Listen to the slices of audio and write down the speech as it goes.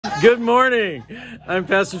Good morning. I'm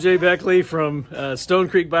Pastor Jay Beckley from Stone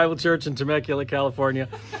Creek Bible Church in Temecula, California.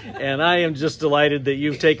 And I am just delighted that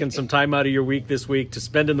you've taken some time out of your week this week to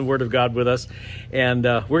spend in the Word of God with us. And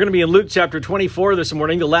we're going to be in Luke chapter 24 this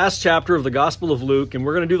morning, the last chapter of the Gospel of Luke, and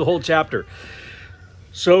we're going to do the whole chapter.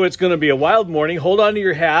 So it's going to be a wild morning. Hold on to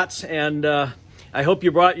your hats, and I hope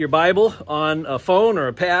you brought your Bible on a phone or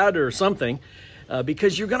a pad or something,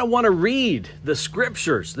 because you're going to want to read the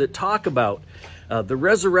scriptures that talk about the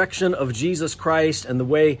resurrection of Jesus Christ and the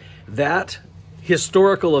way that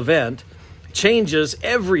historical event changes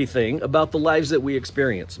everything about the lives that we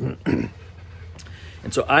experience. And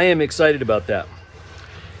so I am excited about that.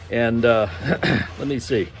 And let me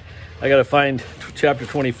see. I got to find chapter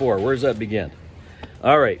 24. Where does that begin?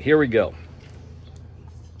 All right, here we go.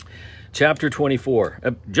 Chapter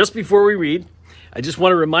 24. Just before we read, I just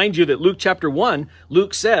want to remind you that Luke chapter 1,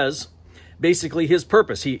 Luke says basically his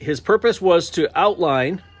purpose. His purpose was to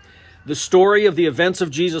outline the story of the events of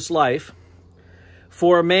Jesus' life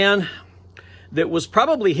for a man that was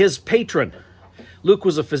probably his patron. Luke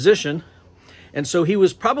was a physician, and so he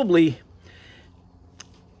was probably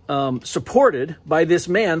supported by this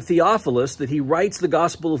man, Theophilus, that he writes the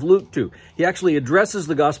Gospel of Luke to. He actually addresses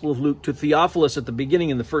the Gospel of Luke to Theophilus at the beginning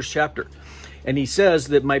in the first chapter. And he says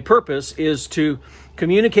that my purpose is to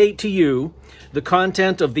communicate to you the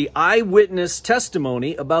content of the eyewitness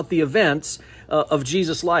testimony about the events of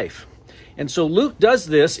Jesus' life. And so Luke does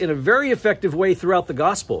this in a very effective way throughout the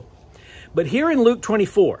gospel. But here in Luke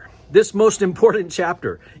 24, this most important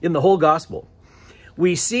chapter in the whole gospel,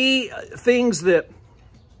 we see things that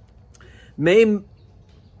may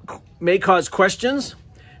cause questions.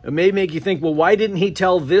 It may make you think, well, why didn't he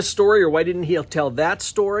tell this story or why didn't he tell that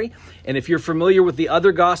story? And if you're familiar with the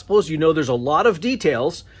other Gospels, you know there's a lot of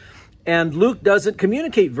details, and Luke doesn't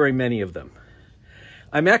communicate very many of them.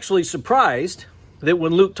 I'm actually surprised that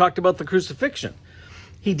when Luke talked about the crucifixion,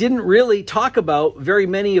 he didn't really talk about very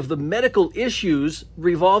many of the medical issues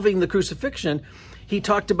revolving the crucifixion. He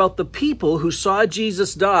talked about the people who saw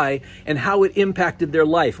Jesus die and how it impacted their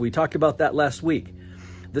life. We talked about that last week.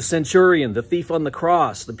 The centurion, the thief on the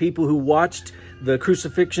cross, the people who watched the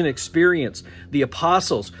crucifixion experience, the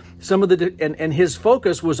apostles, and his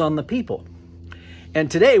focus was on the people. And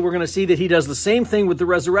today we're going to see that he does the same thing with the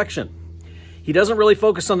resurrection. He doesn't really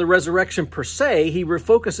focus on the resurrection per se. He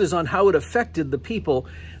focuses on how it affected the people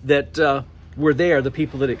that were there, the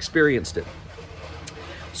people that experienced it.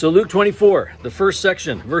 So Luke 24, the first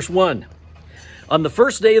section, verse 1. On the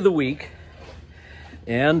first day of the week,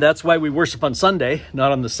 and that's why we worship on Sunday,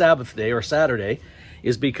 not on the Sabbath day or Saturday,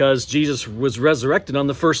 is because Jesus was resurrected on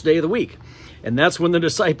the first day of the week. And that's when the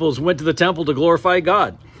disciples went to the temple to glorify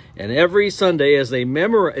God. And every Sunday, as they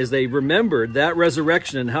remembered that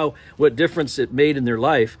resurrection and what difference it made in their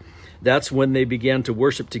life, that's when they began to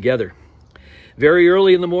worship together. Very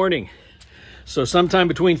early in the morning, so sometime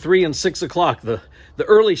between 3 and 6 o'clock, the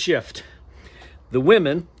early shift, the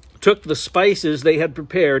women took the spices they had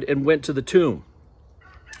prepared and went to the tomb,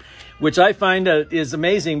 which I find is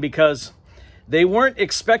amazing because they weren't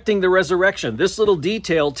expecting the resurrection. This little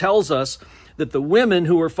detail tells us that the women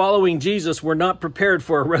who were following Jesus were not prepared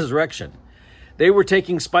for a resurrection. They were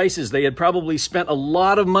taking spices. They had probably spent a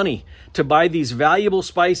lot of money to buy these valuable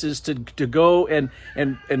spices to go and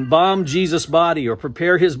embalm Jesus' body or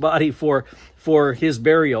prepare his body for his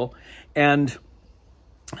burial. And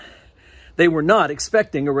they were not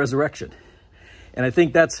expecting a resurrection. And I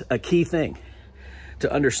think that's a key thing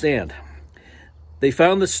to understand. They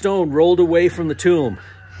found the stone rolled away from the tomb,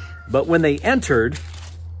 but when they entered,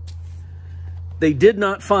 they did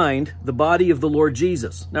not find the body of the Lord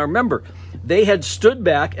Jesus. Now remember, they had stood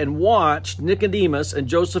back and watched Nicodemus and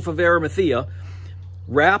Joseph of Arimathea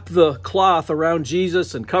wrap the cloth around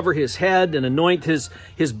Jesus and cover his head and anoint his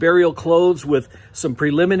burial clothes with some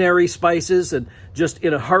preliminary spices, and just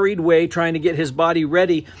in a hurried way trying to get his body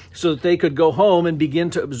ready so that they could go home and begin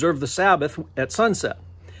to observe the Sabbath at sunset.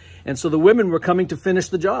 And so the women were coming to finish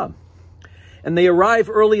the job. And they arrive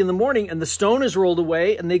early in the morning and the stone is rolled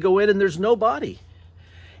away, and they go in and there's no body.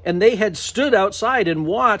 And they had stood outside and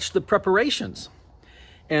watched the preparations.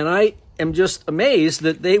 And I am just amazed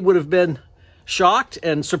that they would have been shocked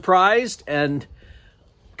and surprised and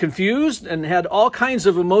confused and had all kinds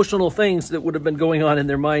of emotional things that would have been going on in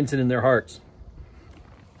their minds and in their hearts.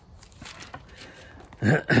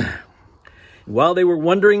 While they were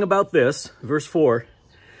wondering about this, verse 4,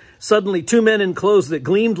 suddenly 2 men in clothes that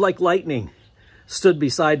gleamed like lightning stood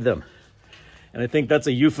beside them. And I think that's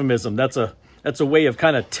a euphemism. That's a way of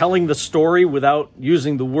kind of telling the story without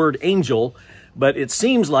using the word angel. But it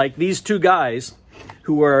seems like these two guys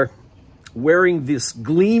who are wearing this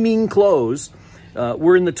gleaming clothes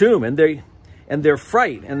were in the tomb, and their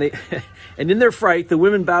fright, and in their fright, the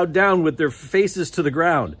women bowed down with their faces to the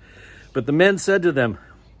ground. But the men said to them,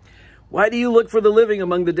 "Why do you look for the living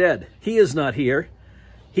among the dead? He is not here.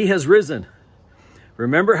 He has risen.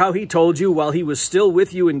 Remember how he told you while he was still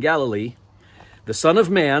with you in Galilee, the Son of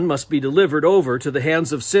Man must be delivered over to the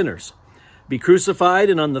hands of sinners, be crucified,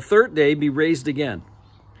 and on the third day be raised again."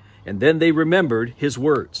 And then they remembered his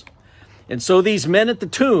words. And so these men at the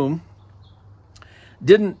tomb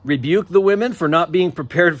didn't rebuke the women for not being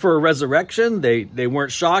prepared for a resurrection. They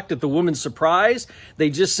weren't shocked at the woman's surprise. They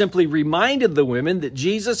just simply reminded the women that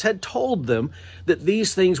Jesus had told them that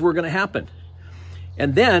these things were going to happen.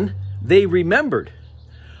 And then they remembered,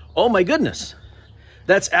 oh my goodness,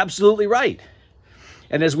 that's absolutely right.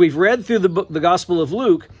 And as we've read through the Gospel of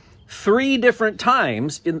Luke, 3 different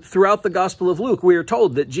times throughout the Gospel of Luke, we are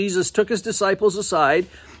told that Jesus took his disciples aside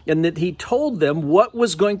and that he told them what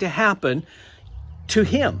was going to happen to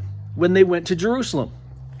him when they went to Jerusalem.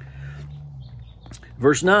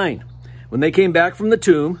 Verse 9, when they came back from the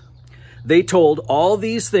tomb, they told all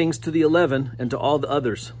these things to the 11 and to all the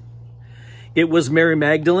others. It was Mary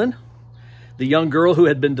Magdalene, the young girl who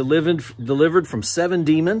had been delivered from 7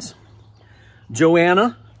 demons.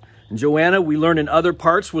 Joanna, and Joanna, we learn in other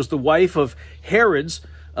parts, was the wife of Herod's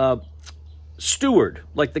steward,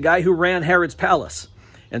 like the guy who ran Herod's palace.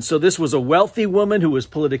 And so this was a wealthy woman who was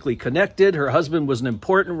politically connected. Her husband was an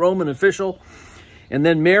important Roman official. And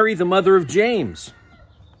then Mary, the mother of James.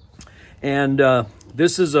 And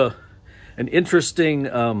this is an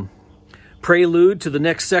interesting prelude to the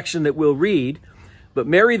next section that we'll read. But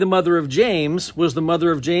Mary, the mother of James, was the mother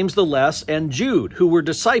of James the Less and Jude, who were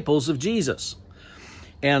disciples of Jesus.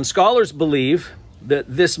 And scholars believe that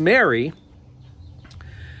this Mary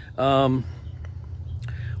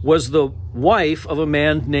was the wife of a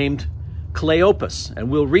man named Cleopas. And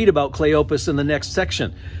we'll read about Cleopas in the next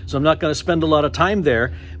section. So I'm not going to spend a lot of time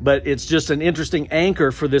there, but it's just an interesting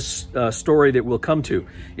anchor for this story that we'll come to,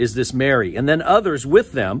 is this Mary. And then others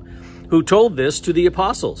with them who told this to the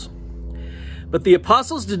apostles. But the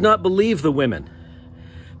apostles did not believe the women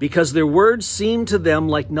because their words seemed to them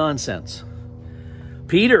like nonsense.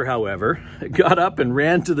 Peter, however, got up and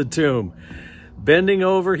ran to the tomb. Bending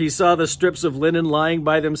over, he saw the strips of linen lying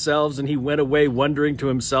by themselves, and he went away wondering to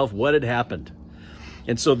himself what had happened.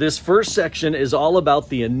 And so this first section is all about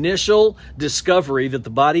the initial discovery that the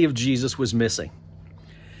body of Jesus was missing.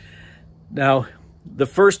 Now, the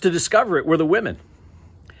first to discover it were the women.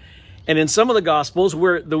 And in some of the Gospels,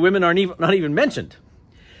 where the women are not even mentioned,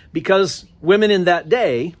 because women in that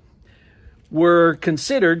day were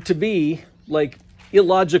considered to be like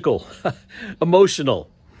illogical, emotional,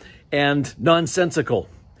 and nonsensical.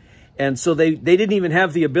 And so they didn't even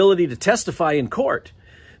have the ability to testify in court,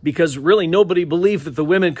 because really nobody believed that the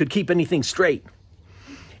women could keep anything straight.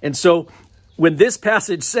 And so when this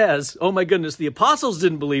passage says, oh my goodness, the apostles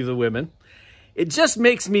didn't believe the women, it just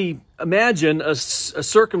makes me imagine a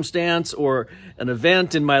circumstance or an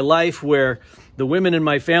event in my life where the women in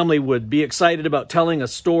my family would be excited about telling a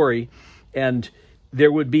story, and there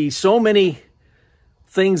would be so many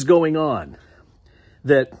things going on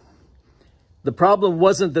that the problem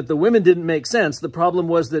wasn't that the women didn't make sense. The problem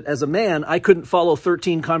was that as a man, I couldn't follow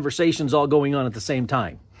 13 conversations all going on at the same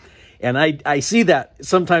time. And I see that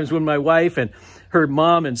sometimes when my wife and her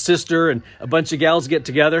mom and sister and a bunch of gals get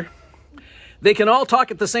together. They can all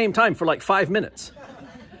talk at the same time for like 5 minutes.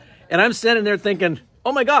 And I'm standing there thinking,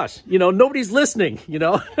 oh my gosh, nobody's listening,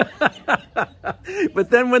 But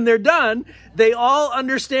then when they're done, they all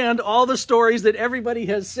understand all the stories that everybody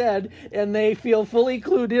has said, and they feel fully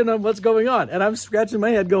clued in on what's going on. And I'm scratching my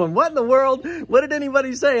head going, what in the world? What did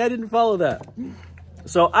anybody say? I didn't follow that.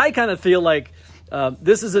 So I kind of feel like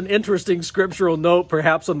this is an interesting scriptural note,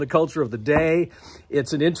 perhaps on the culture of the day.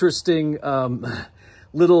 It's an interesting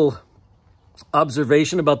little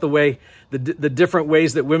observation about the way, the different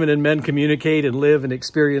ways that women and men communicate and live and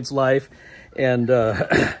experience life. And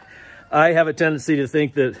I have a tendency to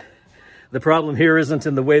think that the problem here isn't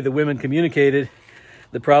in the way the women communicated.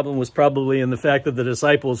 The problem was probably in the fact that the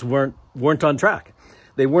disciples weren't on track.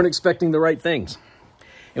 They weren't expecting the right things.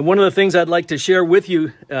 And one of the things I'd like to share with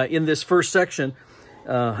you in this first section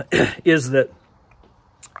is that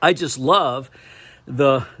I just love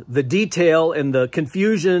the detail and the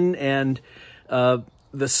confusion and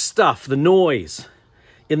the stuff, the noise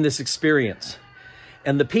in this experience.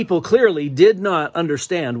 And the people clearly did not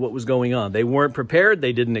understand what was going on. They weren't prepared.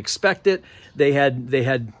 They didn't expect it. They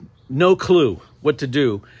had no clue what to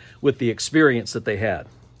do with the experience that they had.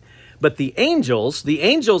 But the angels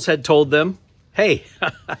had told them, hey,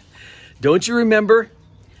 don't you remember?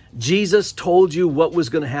 Jesus told you what was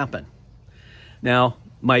going to happen. Now,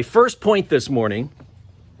 my first point this morning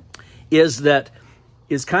is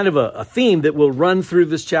kind of a theme that will run through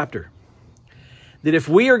this chapter. That if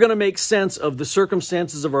we are going to make sense of the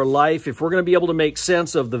circumstances of our life, if we're going to be able to make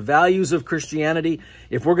sense of the values of Christianity,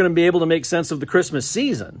 if we're going to be able to make sense of the Christmas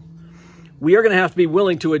season, we are going to have to be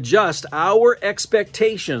willing to adjust our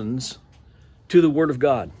expectations to the Word of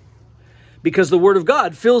God. Because the Word of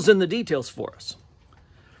God fills in the details for us.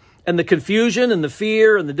 And the confusion and the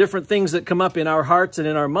fear and the different things that come up in our hearts and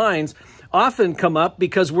in our minds often come up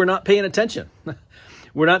because we're not paying attention.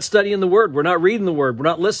 We're not studying the Word. We're not reading the Word. We're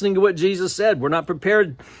not listening to what Jesus said. We're not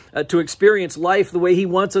prepared to experience life the way He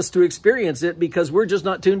wants us to experience it because we're just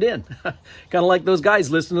not tuned in. Kind of like those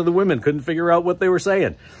guys listening to the women, couldn't figure out what they were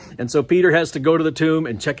saying. And so Peter has to go to the tomb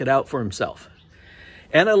and check it out for himself.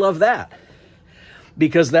 And I love that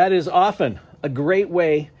because that is often a great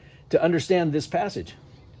way to understand this passage.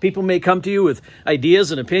 People may come to you with ideas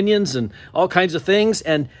and opinions and all kinds of things.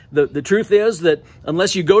 And the truth is that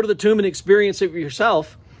unless you go to the tomb and experience it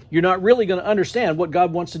yourself, you're not really going to understand what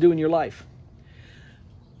God wants to do in your life.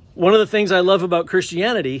 One of the things I love about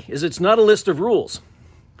Christianity is it's not a list of rules.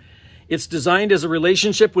 It's designed as a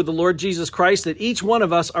relationship with the Lord Jesus Christ that each one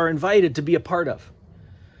of us are invited to be a part of.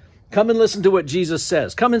 Come and listen to what Jesus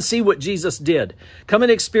says. Come and see what Jesus did. Come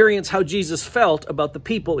and experience how Jesus felt about the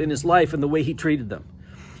people in His life and the way He treated them.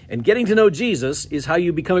 And getting to know Jesus is how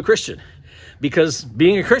you become a Christian. Because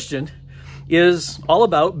being a Christian is all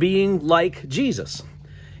about being like Jesus.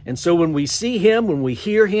 And so when we see Him, when we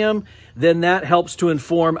hear Him, then that helps to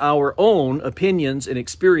inform our own opinions and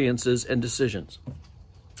experiences and decisions.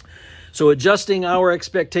 So adjusting our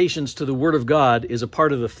expectations to the Word of God is a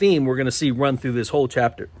part of the theme we're going to see run through this whole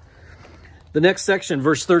chapter. The next section,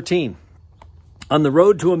 verse 13, on the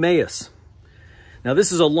road to Emmaus. Now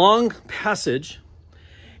this is a long passage.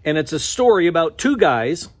 And it's a story about two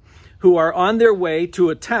guys who are on their way to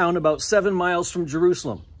a town about 7 miles from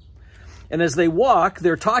Jerusalem. And as they walk,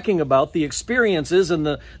 they're talking about the experiences and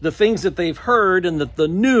the things that they've heard and the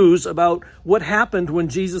news about what happened when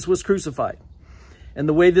Jesus was crucified. And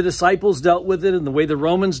the way the disciples dealt with it and the way the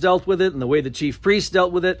Romans dealt with it and the way the chief priests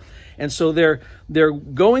dealt with it. And so they're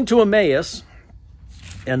going to Emmaus.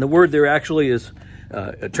 And the word there actually is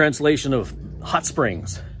a translation of hot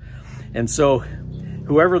springs. And so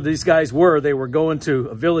whoever these guys were, they were going to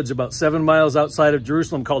a village about 7 miles outside of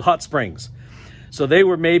Jerusalem called Hot Springs. So they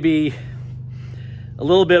were maybe a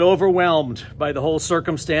little bit overwhelmed by the whole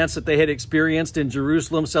circumstance that they had experienced in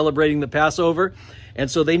Jerusalem celebrating the Passover.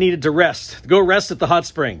 And so they needed to rest, go rest at the hot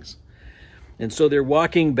springs. And so they're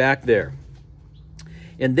walking back there.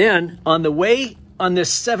 And then on the way on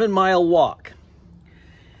this 7-mile walk,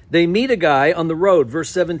 they meet a guy on the road, verse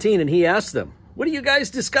 17, and he asks them, "What are you guys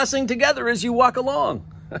discussing together as you walk along?"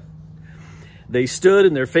 They stood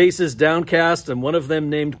and their faces downcast, and one of them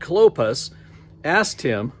named Clopas asked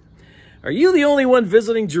him, "Are you the only one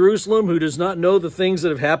visiting Jerusalem who does not know the things that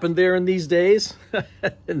have happened there in these days?"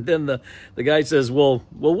 And then the guy says, well,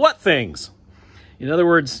 what things? In other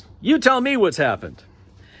words, you tell me what's happened.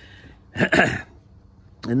 And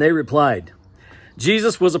they replied,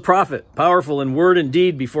 "Jesus was a prophet, powerful in word and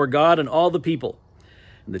deed before God and all the people.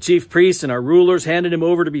 And the chief priests and our rulers handed him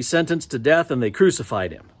over to be sentenced to death, and they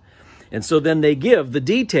crucified him." And so then they give the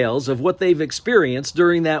details of what they've experienced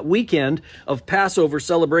during that weekend of Passover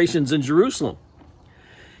celebrations in Jerusalem.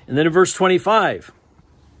 And then in verse 25,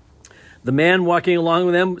 the man walking along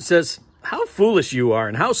with them says, "How foolish you are,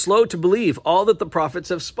 and how slow to believe all that the prophets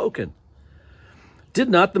have spoken. Did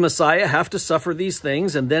not the Messiah have to suffer these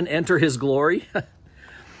things and then enter his glory?"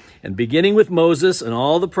 And beginning with Moses and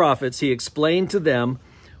all the prophets, he explained to them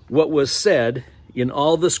what was said in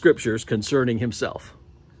all the scriptures concerning himself.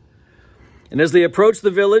 And as they approached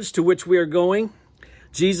the village to which we are going,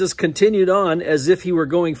 Jesus continued on as if he were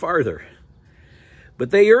going farther.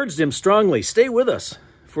 But they urged him strongly, "Stay with us,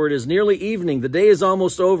 for it is nearly evening. The day is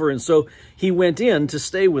almost over." And so he went in to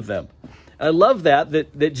stay with them. I love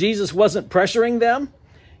that Jesus wasn't pressuring them.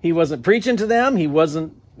 He wasn't preaching to them. He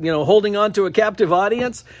wasn't, holding on to a captive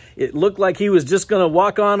audience. It looked like he was just going to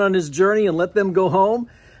walk on his journey and let them go home.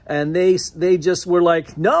 And they just were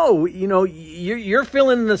like, "No, you're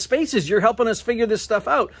filling in the spaces. You're helping us figure this stuff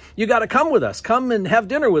out. You got to come with us. Come and have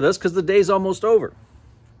dinner with us because the day's almost over."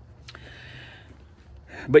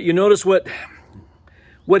 But you notice what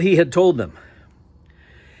he had told them.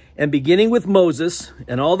 And beginning with Moses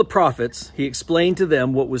and all the prophets, he explained to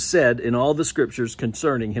them what was said in all the scriptures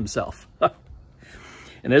concerning himself.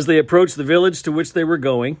 And as they approached the village to which they were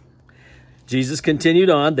going, Jesus continued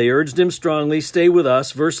on. They urged him strongly, "Stay with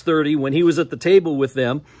us." Verse 30, when he was at the table with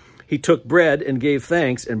them, he took bread and gave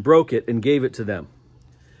thanks and broke it and gave it to them.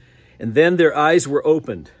 And then their eyes were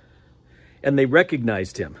opened, and they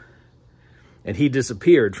recognized him, and he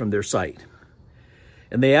disappeared from their sight.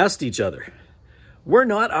 And they asked each other, "Were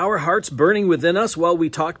not our hearts burning within us while we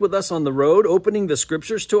talked with us on the road, opening the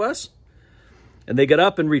scriptures to us?" And they got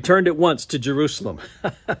up and returned at once to Jerusalem.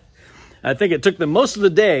 I think it took them most of the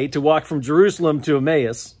day to walk from Jerusalem to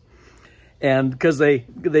Emmaus. And because they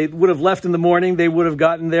would have left in the morning, they would have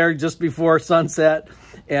gotten there just before sunset.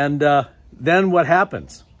 And then what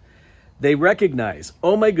happens? They recognize,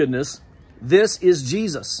 oh my goodness, this is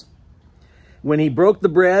Jesus. When he broke the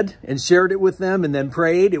bread and shared it with them and then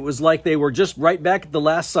prayed, it was like they were just right back at the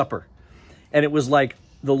Last Supper. And it was like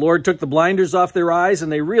the Lord took the blinders off their eyes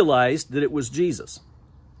and they realized that it was Jesus.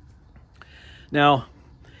 Now,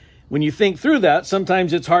 when you think through that,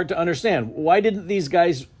 sometimes it's hard to understand. Why didn't these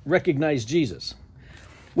guys recognize Jesus?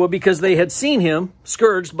 Well, because they had seen him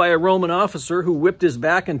scourged by a Roman officer who whipped his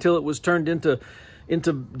back until it was turned into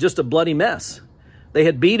just a bloody mess. They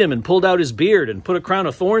had beat him and pulled out his beard and put a crown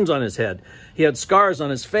of thorns on his head. He had scars on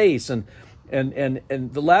his face. And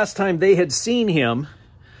the last time they had seen him,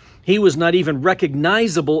 he was not even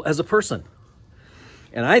recognizable as a person.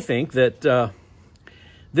 And I think that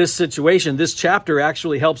this situation, this chapter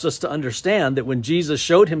actually helps us to understand that when Jesus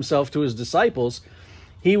showed himself to his disciples,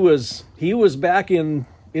 he was back in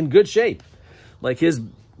good shape. Like his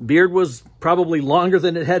beard was probably longer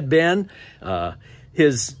than it had been.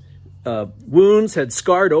 His wounds had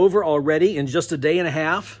scarred over already in just a day and a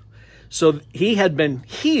half. So he had been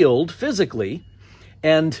healed physically,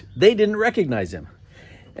 and they didn't recognize him.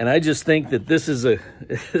 And I just think that this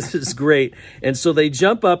is great. And so they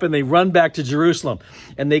jump up and they run back to Jerusalem.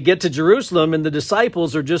 And they get to Jerusalem, and the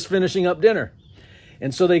disciples are just finishing up dinner.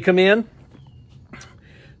 And so they come in.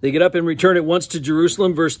 They get up and return at once to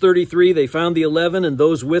Jerusalem. Verse 33, they found the 11 and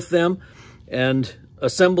those with them and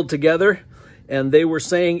assembled together. And they were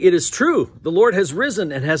saying, "It is true, the Lord has risen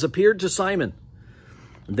and has appeared to Simon."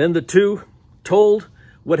 And then the two told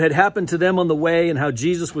what had happened to them on the way and how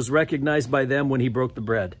Jesus was recognized by them when he broke the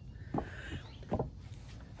bread.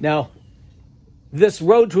 Now, this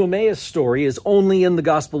road to Emmaus story is only in the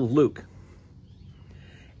Gospel of Luke.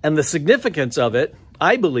 And the significance of it,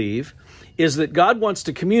 I believe, is that God wants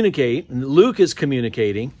to communicate, and Luke is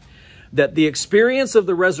communicating, that the experience of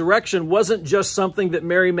the resurrection wasn't just something that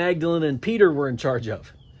Mary Magdalene and Peter were in charge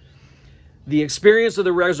of. The experience of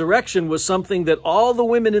the resurrection was something that all the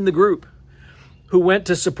women in the group who went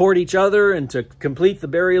to support each other and to complete the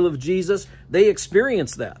burial of Jesus, they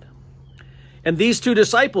experienced that. And these two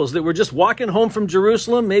disciples that were just walking home from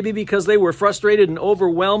Jerusalem, maybe because they were frustrated and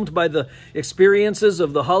overwhelmed by the experiences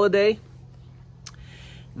of the holiday,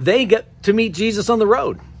 they get to meet Jesus on the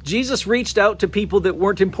road. Jesus reached out to people that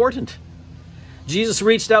weren't important. Jesus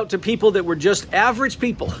reached out to people that were just average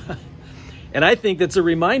people. And I think that's a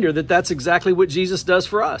reminder that that's exactly what Jesus does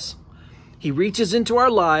for us. He reaches into our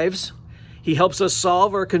lives. He helps us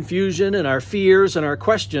solve our confusion and our fears and our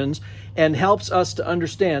questions, and helps us to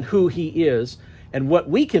understand who he is and what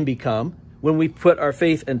we can become when we put our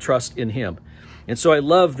faith and trust in him. And so I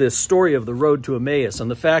love this story of the road to Emmaus, and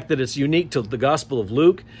the fact that it's unique to the Gospel of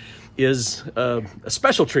Luke is a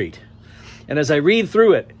special treat. And as I read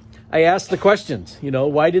through it, I ask the questions,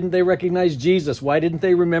 why didn't they recognize Jesus? Why didn't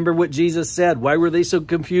they remember what Jesus said? Why were they so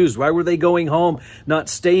confused? Why were they going home, not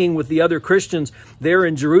staying with the other Christians there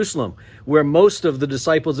in Jerusalem, where most of the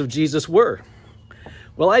disciples of Jesus were?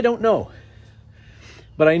 Well, I don't know.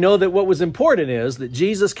 But I know that what was important is that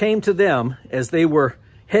Jesus came to them as they were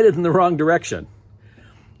headed in the wrong direction.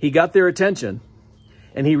 He got their attention,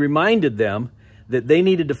 and he reminded them that they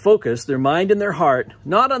needed to focus their mind and their heart,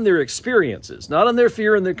 not on their experiences, not on their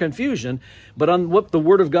fear and their confusion, but on what the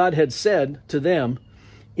Word of God had said to them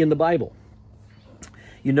in the Bible.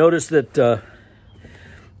 You notice that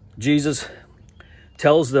Jesus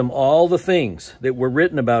tells them all the things that were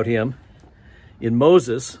written about him in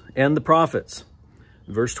Moses and the prophets.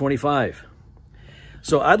 Verse 25.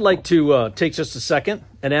 So I'd like to take just a second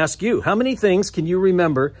and ask you, how many things can you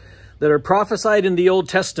remember that are prophesied in the Old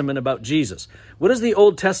Testament about Jesus? What does the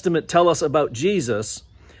Old Testament tell us about Jesus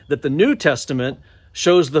that the New Testament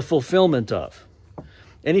shows the fulfillment of?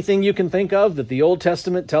 Anything you can think of that the Old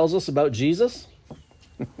Testament tells us about Jesus?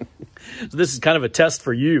 So this is kind of a test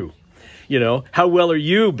for you. How well are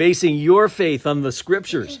you basing your faith on the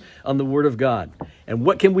scriptures, on the Word of God? And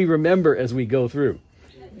what can we remember as we go through?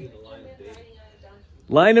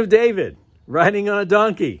 Line of David, riding on a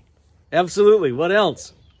donkey. Absolutely. What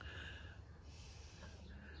else?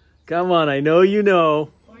 Come on, I know you know.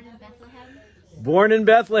 Born in Bethlehem. Born in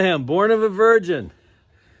Bethlehem, born of a virgin.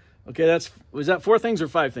 Okay, was that 4 things or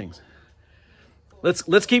 5 things? 4.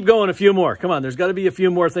 Let's keep going a few more. Come on, there's got to be a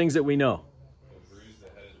few more things that we know.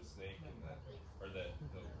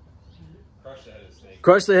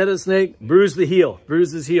 Crush the head of the snake, bruise the heel,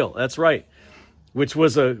 bruise his heel. That's right. Which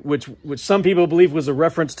some people believe was a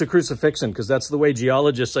reference to crucifixion, because that's the way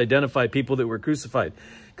geologists identify people that were crucified,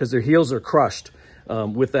 because their heels are crushed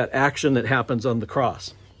with that action that happens on the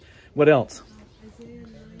cross. What else?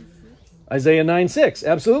 Isaiah 9:6.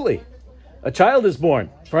 Absolutely. A child is born.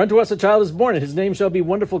 For unto us a child is born, and his name shall be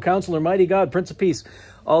Wonderful Counselor, Mighty God, Prince of Peace.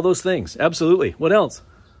 All those things. Absolutely. What else?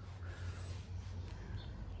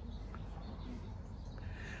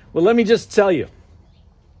 Well, let me just tell you.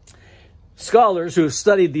 Scholars who have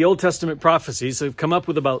studied the Old Testament prophecies have come up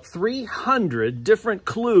with about 300 different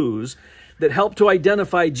clues that help to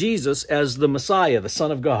identify Jesus as the Messiah, the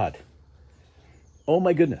Son of God. Oh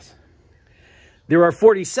my goodness. There are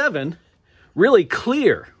 47 really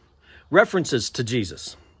clear references to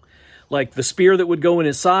Jesus, like the spear that would go in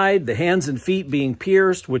his side, the hands and feet being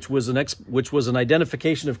pierced, which was an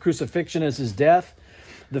identification of crucifixion as his death,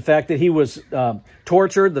 the fact that he was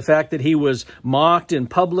tortured, the fact that he was mocked in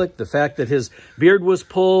public, the fact that his beard was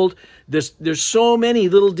pulled. There's so many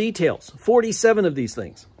little details, 47 of these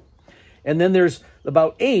things. And then there's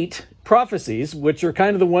about 8 prophecies, which are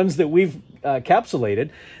kind of the ones that we've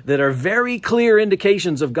capsulated, that are very clear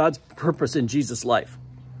indications of God's purpose in Jesus' life.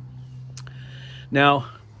 Now,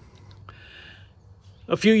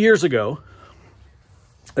 a few years ago,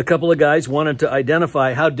 a couple of guys wanted to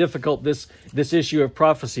identify how difficult this issue of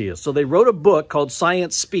prophecy is. So they wrote a book called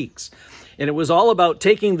Science Speaks. And it was all about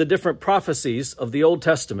taking the different prophecies of the Old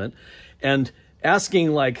Testament and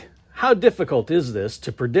asking, like, how difficult is this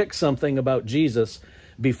to predict something about Jesus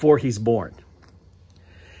before he's born?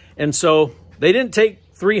 And so they didn't take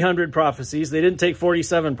 300 prophecies. They didn't take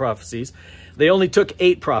 47 prophecies. They only took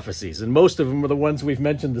 8 prophecies. And most of them were the ones we've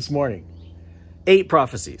mentioned this morning. 8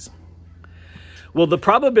 prophecies. Well, the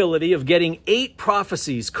probability of getting 8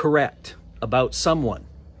 prophecies correct about someone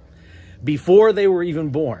before they were even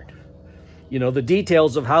born, you know, the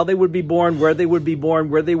details of how they would be born, where they would be born,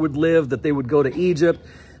 where they would live, that they would go to Egypt,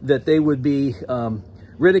 that they would be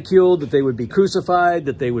ridiculed, that they would be crucified,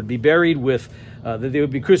 that they would be buried with, that they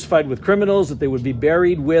would be crucified with criminals, that they would be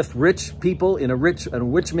buried with rich people in a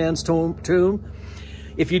rich man's tomb.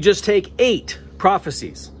 If you just take 8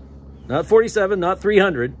 prophecies, not 47, not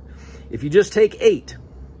 300, if you just take 8,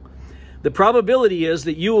 the probability is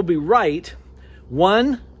that you will be right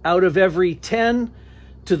 1 out of every 10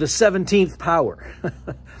 to the 17th power.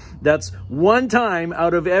 That's 1 time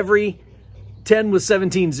out of every 10 with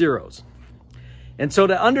 17 zeros. And so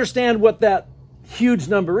to understand what that huge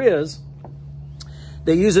number is,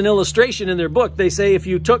 they use an illustration in their book. They say if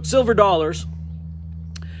you took silver dollars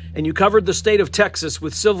and you covered the state of Texas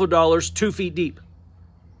with silver dollars 2 feet deep,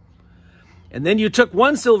 and then you took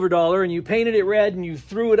 1 silver dollar and you painted it red and you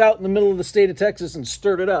threw it out in the middle of the state of Texas and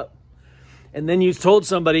stirred it up, and then you told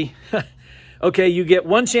somebody, okay, you get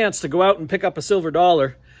 1 chance to go out and pick up a silver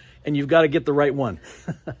dollar, and you've got to get the right one.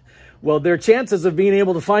 Well, their chances of being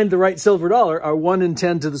able to find the right silver dollar are 1 in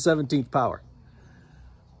 10 to the 17th power.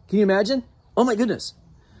 Can you imagine? Oh my goodness.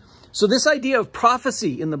 So this idea of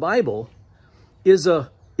prophecy in the Bible is a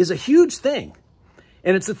huge thing.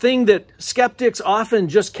 And it's a thing that skeptics often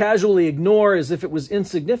just casually ignore as if it was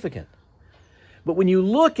insignificant. But when you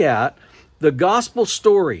look at the gospel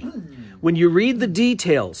story, when you read the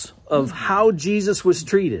details of how Jesus was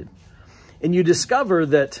treated, and you discover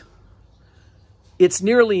that it's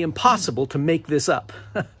nearly impossible to make this up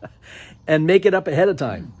and make it up ahead of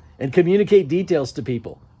time and communicate details to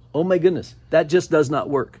people. Oh my goodness, that just does not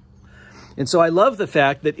work. And so I love the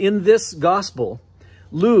fact that in this gospel,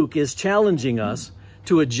 Luke is challenging us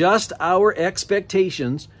to adjust our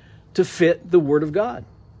expectations to fit the Word of God.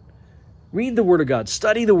 Read the Word of God,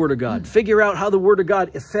 study the Word of God, figure out how the Word of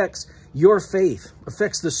God affects your faith,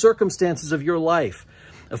 affects the circumstances of your life,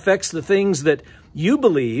 affects the things that you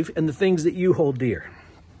believe and the things that you hold dear.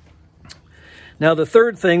 Now, the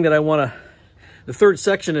third thing that the third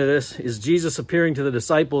section of this is Jesus appearing to the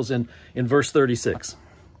disciples in verse 36.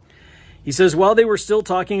 He says, while they were still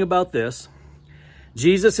talking about this,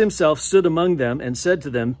 Jesus himself stood among them and said to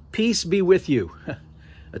them, peace be with you.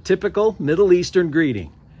 A typical Middle Eastern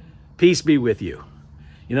greeting. Peace be with you.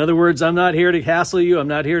 In other words, I'm not here to hassle you. I'm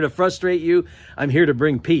not here to frustrate you. I'm here to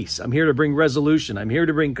bring peace. I'm here to bring resolution. I'm here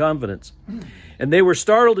to bring confidence. And they were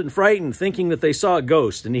startled and frightened, thinking that they saw a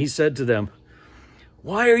ghost. And he said to them,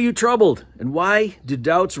 why are you troubled? And why do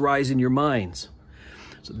doubts rise in your minds?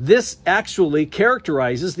 So this actually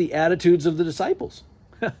characterizes the attitudes of the disciples.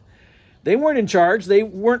 They weren't in charge. They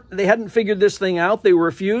hadn't figured this thing out. They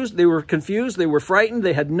were confused. They were frightened.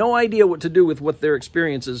 They had no idea what to do with what their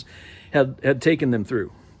experiences had taken them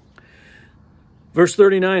through. Verse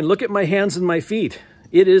 39, look at my hands and my feet.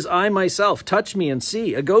 It is I myself. Touch me and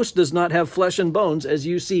see. A ghost does not have flesh and bones, as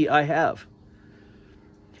you see I have.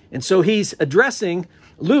 And so he's addressing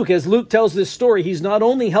Luke. As Luke tells this story, he's not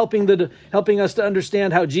only helping us to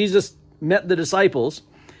understand how Jesus met the disciples,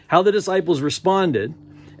 how the disciples responded,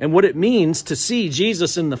 and what it means to see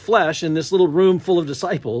Jesus in the flesh in this little room full of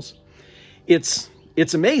disciples. It's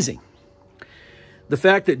amazing. The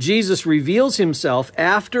fact that Jesus reveals himself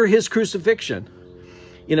after his crucifixion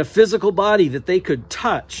in a physical body that they could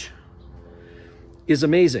touch is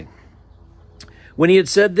amazing. When he had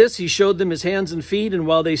said this, he showed them his hands and feet, and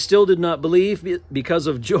while they still did not believe, because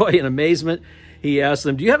of joy and amazement, he asked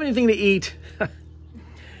them, do you have anything to eat?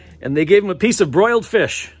 And they gave him a piece of broiled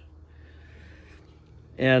fish.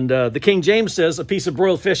 And the King James says a piece of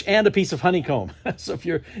broiled fish and a piece of honeycomb. So if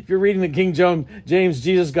you're reading the King James,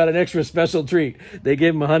 Jesus got an extra special treat. They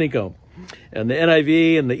gave him a honeycomb. And the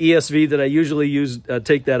NIV and the ESV that I usually use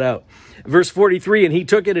take that out. Verse 43, and he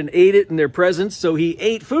took it and ate it in their presence. So he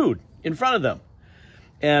ate food in front of them.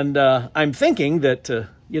 And I'm thinking that,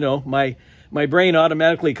 my brain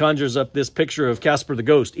automatically conjures up this picture of Casper the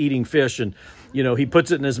Ghost eating fish, and he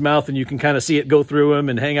puts it in his mouth and you can kind of see it go through him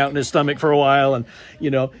and hang out in his stomach for a while. And,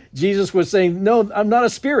 Jesus was saying, no, I'm not a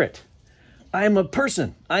spirit. I am a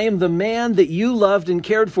person. I am the man that you loved and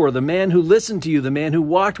cared for, the man who listened to you, the man who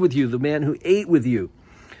walked with you, the man who ate with you.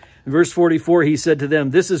 In verse 44, he said to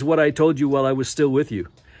them, this is what I told you while I was still with you.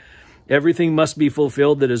 Everything must be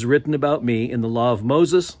fulfilled that is written about me in the law of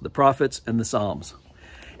Moses, the prophets, and the Psalms.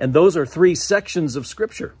 And those are 3 sections of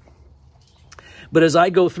Scripture. But as I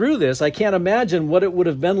go through this, I can't imagine what it would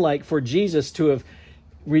have been like for Jesus to have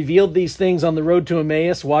revealed these things on the road to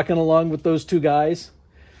Emmaus, walking along with those 2 guys,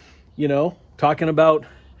 talking about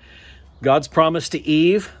God's promise to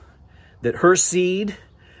Eve, that her seed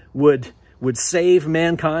would save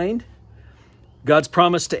mankind. God's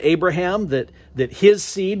promise to Abraham that his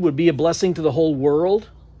seed would be a blessing to the whole world.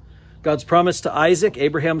 God's promise to Isaac,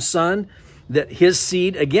 Abraham's son, that his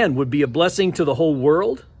seed, again, would be a blessing to the whole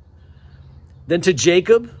world. Then to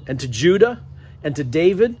Jacob and to Judah and to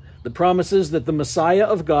David, the promises that the Messiah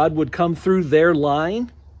of God would come through their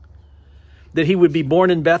line, that he would be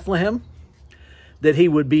born in Bethlehem, that he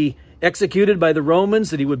would be executed by the Romans,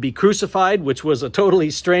 that he would be crucified, which was a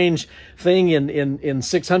totally strange thing in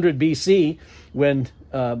 600 BC when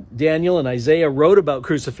Daniel and Isaiah wrote about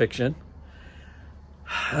crucifixion.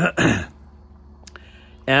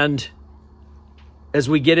 And as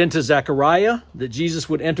we get into Zechariah, that Jesus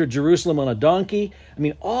would enter Jerusalem on a donkey. I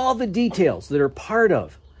mean, all the details that are part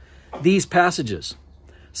of these passages.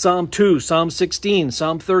 Psalm 2, Psalm 16,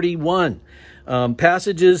 Psalm 31,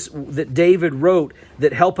 passages that David wrote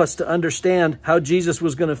that help us to understand how Jesus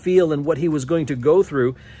was going to feel and what he was going to go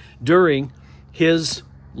through during his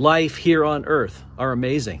life here on earth are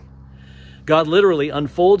amazing. God literally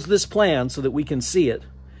unfolds this plan so that we can see it.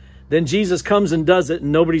 Then Jesus comes and does it,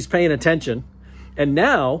 and nobody's paying attention. And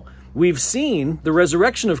now we've seen the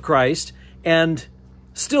resurrection of Christ and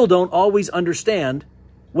still don't always understand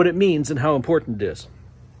what it means and how important it is.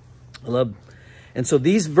 And so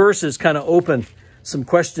these verses kind of open some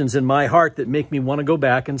questions in my heart that make me want to go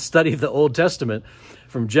back and study the Old Testament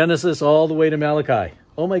from Genesis all the way to Malachi.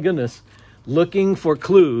 Oh my goodness, looking for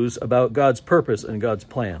clues about God's purpose and God's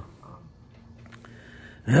plan.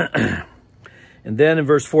 And then in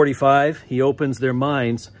verse 45, he opens their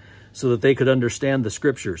minds so that they could understand the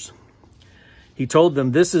Scriptures. He told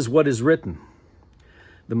them, this is what is written.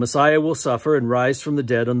 The Messiah will suffer and rise from the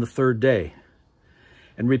dead on the 3rd day.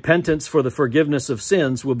 And repentance for the forgiveness of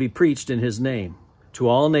sins will be preached in his name to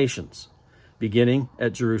all nations, beginning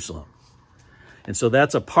at Jerusalem. And so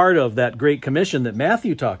that's a part of that Great Commission that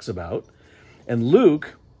Matthew talks about. And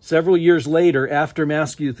Luke, several years later, after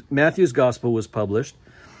Matthew's Gospel was published,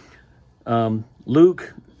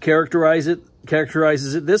 Luke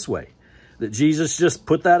characterizes it this way, that Jesus just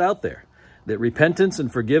put that out there, that repentance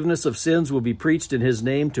and forgiveness of sins will be preached in his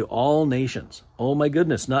name to all nations. Oh my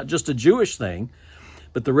goodness, not just a Jewish thing,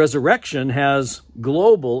 but the resurrection has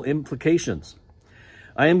global implications.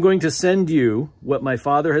 I am going to send you what my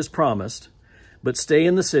Father has promised, but stay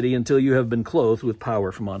in the city until you have been clothed with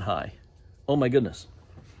power from on high. Oh my goodness.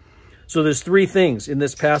 So there's 3 things in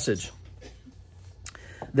this passage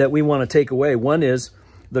that we want to take away. One is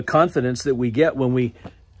the confidence that we get when we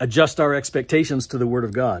adjust our expectations to the Word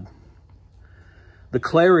of God. The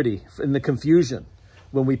clarity and the confusion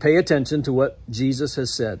when we pay attention to what Jesus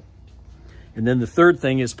has said. And then the third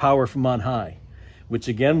thing is power from on high. which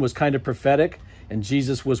again was kind of prophetic, and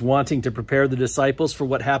Jesus was wanting to prepare the disciples for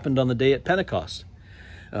what happened on the day at Pentecost,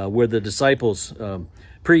 where the disciples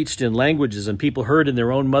preached in languages and people heard in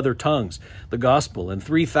their own mother tongues the gospel. And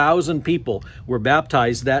 3,000 people were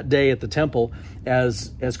baptized that day at the temple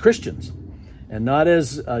as Christians, and not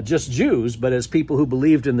as just Jews, but as people who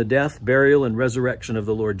believed in the death, burial, and resurrection of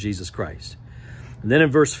the Lord Jesus Christ. And then in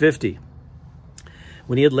verse 50,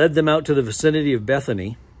 when he had led them out to the vicinity of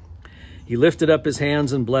Bethany, he lifted up his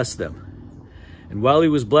hands and blessed them. And while he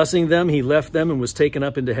was blessing them, he left them and was taken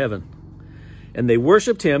up into heaven. And they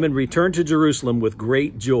worshipped him and returned to Jerusalem with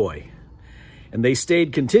great joy. And they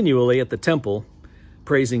stayed continually at the temple,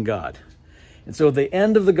 praising God. And so at the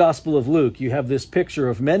end of the Gospel of Luke, you have this picture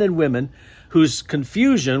of men and women whose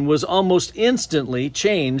confusion was almost instantly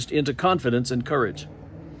changed into confidence and courage.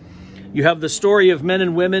 You have the story of men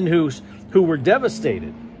and women who were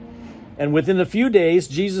devastated. And within a few days,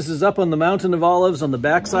 Jesus is up on the Mountain of Olives, on the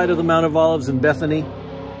backside of the Mount of Olives in Bethany.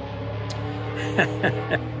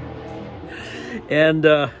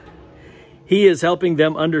 And he is helping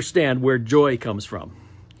them understand where joy comes from.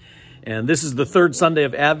 And this is the third Sunday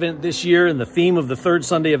of Advent this year, and the theme of the third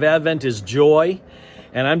Sunday of Advent is joy.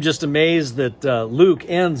 And I'm just amazed that Luke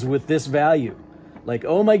ends with this value. Like,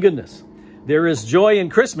 oh my goodness, there is joy in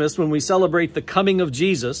Christmas when we celebrate the coming of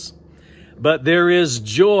Jesus, but there is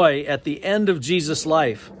joy at the end of Jesus'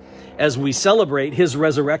 life as we celebrate his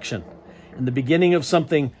resurrection and the beginning of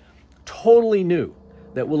something totally new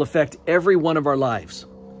that will affect every one of our lives.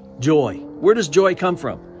 Joy. Where does joy come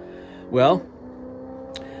from? Well,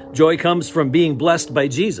 joy comes from being blessed by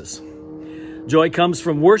Jesus. Joy comes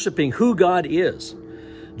from worshiping who God is.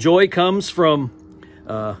 Joy comes from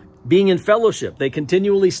being in fellowship. They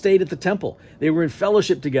continually stayed at the temple. They were in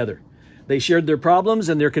fellowship together. They shared their problems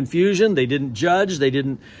and their confusion. They didn't judge. They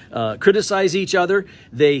didn't criticize each other.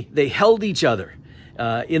 They held each other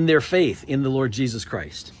in their faith in the Lord Jesus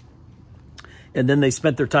Christ. And then they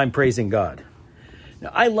spent their time praising God.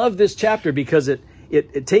 Now, I love this chapter because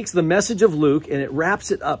it takes the message of Luke and it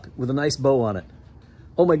wraps it up with a nice bow on it.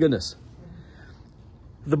 Oh my goodness.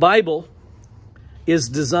 The Bible is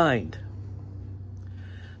designed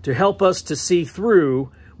to help us to see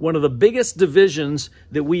through one of the biggest divisions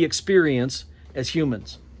that we experience as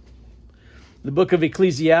humans. The book of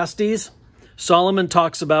Ecclesiastes, Solomon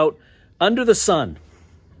talks about under the sun.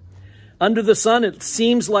 Under the sun, it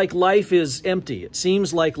seems like life is empty. It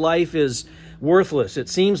seems like life is worthless. It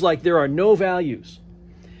seems like there are no values.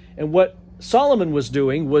 And what Solomon was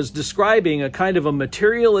doing was describing a kind of a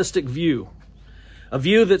materialistic view. A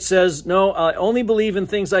view that says, no, I only believe in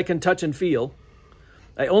things I can touch and feel.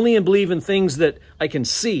 I only believe in things that I can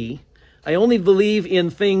see. I only believe in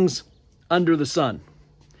things under the sun.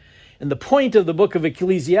 And the point of the book of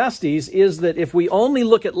Ecclesiastes is that if we only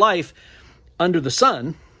look at life under the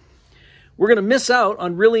sun, we're going to miss out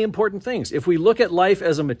on really important things. If we look at life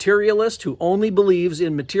as a materialist who only believes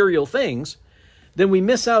in material things, then we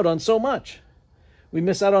miss out on so much. We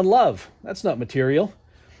miss out on love. That's not material.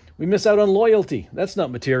 We miss out on loyalty. That's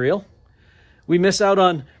not material. We miss out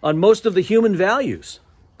on most of the human values.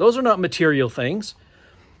 Those are not material things,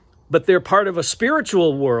 but they're part of a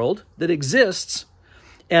spiritual world that exists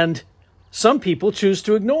and some people choose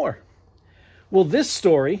to ignore. Well, this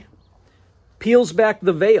story peels back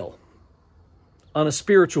the veil on a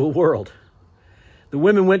spiritual world. The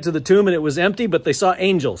women went to the tomb and it was empty, but they saw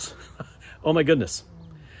angels. Oh my goodness.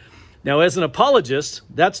 Now, as an apologist,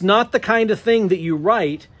 that's not the kind of thing that you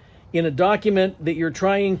write in a document that you're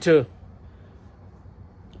trying to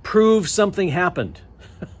prove something happened.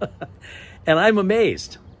 And I'm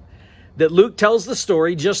amazed that Luke tells the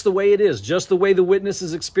story just the way it is, just the way the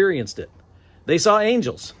witnesses experienced it. They saw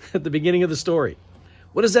angels at the beginning of the story.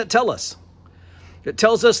 What does that tell us? It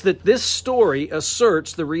tells us that this story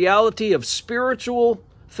asserts the reality of spiritual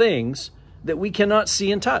things that we cannot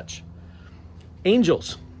see and touch.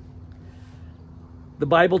 Angels. The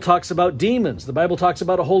Bible talks about demons. The Bible talks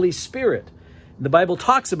about a Holy Spirit. The Bible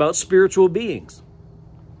talks about spiritual beings.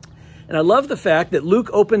 And I love the fact that Luke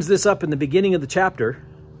opens this up in the beginning of the chapter.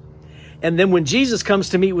 And then when Jesus comes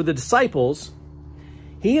to meet with the disciples,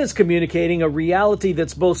 he is communicating a reality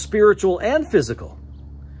that's both spiritual and physical.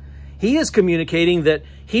 He is communicating that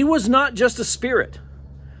he was not just a spirit.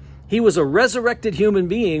 He was a resurrected human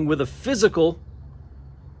being with a physical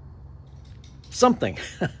something.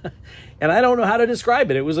 And I don't know how to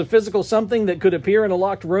describe it. It was a physical something that could appear in a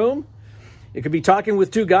locked room. It could be talking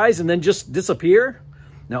with two guys and then just disappear.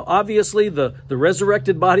 Now, obviously, the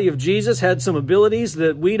resurrected body of Jesus had some abilities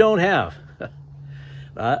that we don't have.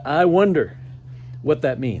 I wonder what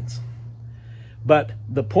that means. But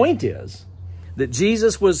the point is that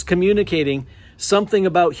Jesus was communicating something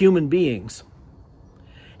about human beings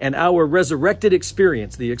and our resurrected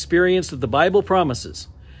experience, the experience that the Bible promises,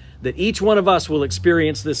 that each one of us will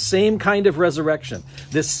experience this same kind of resurrection,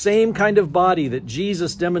 this same kind of body that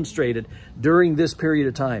Jesus demonstrated during this period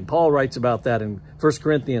of time. Paul writes about that in 1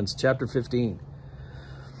 Corinthians chapter 15.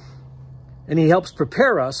 And he helps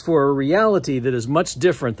prepare us for a reality that is much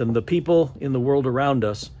different than the people in the world around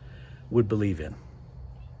us would believe in.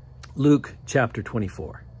 Luke chapter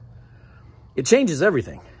 24. It changes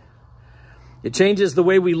everything. It changes the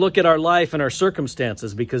way we look at our life and our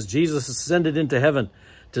circumstances, because Jesus ascended into heaven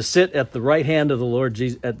to sit at the right hand of the Lord,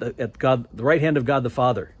 at God, the right hand of God the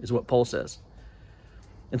Father, is what Paul says.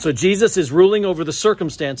 And so Jesus is ruling over the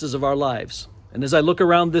circumstances of our lives. And as I look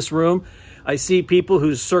around this room, I see people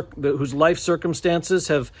whose life circumstances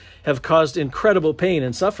have caused incredible pain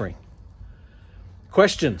and suffering.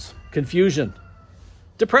 Questions, confusion,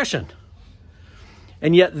 depression.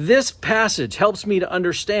 And yet this passage helps me to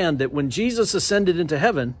understand that when Jesus ascended into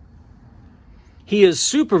heaven, he is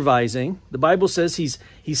supervising. The Bible says he's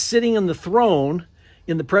sitting on the throne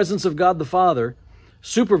in the presence of God the Father,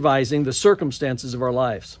 supervising the circumstances of our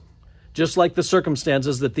lives, just like the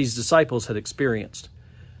circumstances that these disciples had experienced,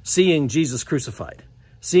 seeing Jesus crucified,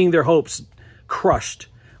 seeing their hopes crushed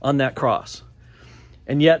on that cross.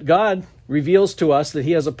 And yet God reveals to us that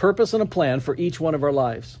he has a purpose and a plan for each one of our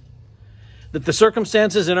lives, that the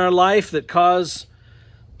circumstances in our life that cause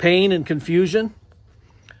pain and confusion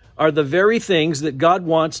are the very things that God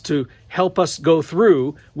wants to help us go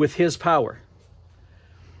through with his power.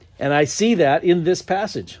 And I see that in this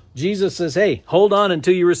passage. Jesus says, hey, hold on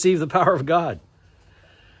until you receive the power of God.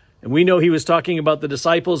 And we know he was talking about the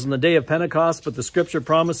disciples in the day of Pentecost, but the scripture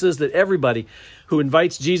promises that everybody who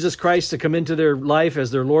invites Jesus Christ to come into their life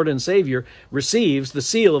as their Lord and Savior receives the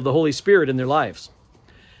seal of the Holy Spirit in their lives.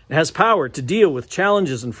 It has power to deal with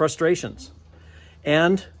challenges and frustrations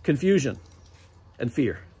and confusion and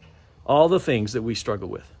fear, all the things that we struggle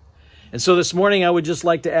with. And so this morning, I would just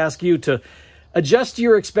like to ask you to adjust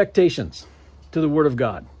your expectations to the Word of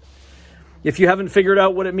God. If you haven't figured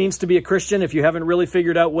out what it means to be a Christian, if you haven't really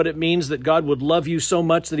figured out what it means that God would love you so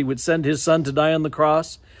much that he would send his son to die on the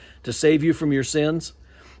cross to save you from your sins,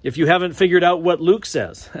 if you haven't figured out what Luke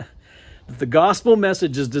says, that the gospel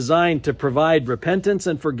message is designed to provide repentance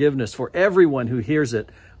and forgiveness for everyone who hears it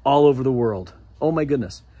all over the world. Oh my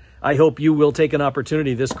goodness. I hope you will take an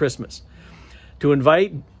opportunity this Christmas to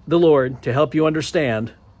invite the Lord to help you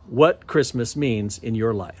understand what Christmas means in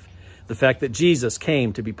your life. The fact that Jesus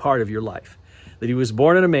came to be part of your life, that he was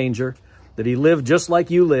born in a manger, that he lived just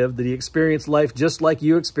like you lived, that he experienced life just like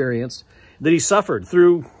you experienced, that he suffered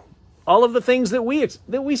through all of the things that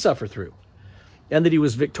we suffer through, and that he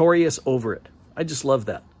was victorious over it. I just love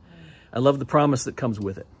that. I love the promise that comes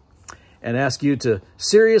with it. And ask you to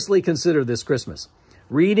seriously consider this Christmas,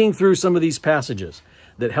 reading through some of these passages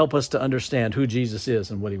that help us to understand who Jesus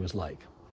is and what he was like.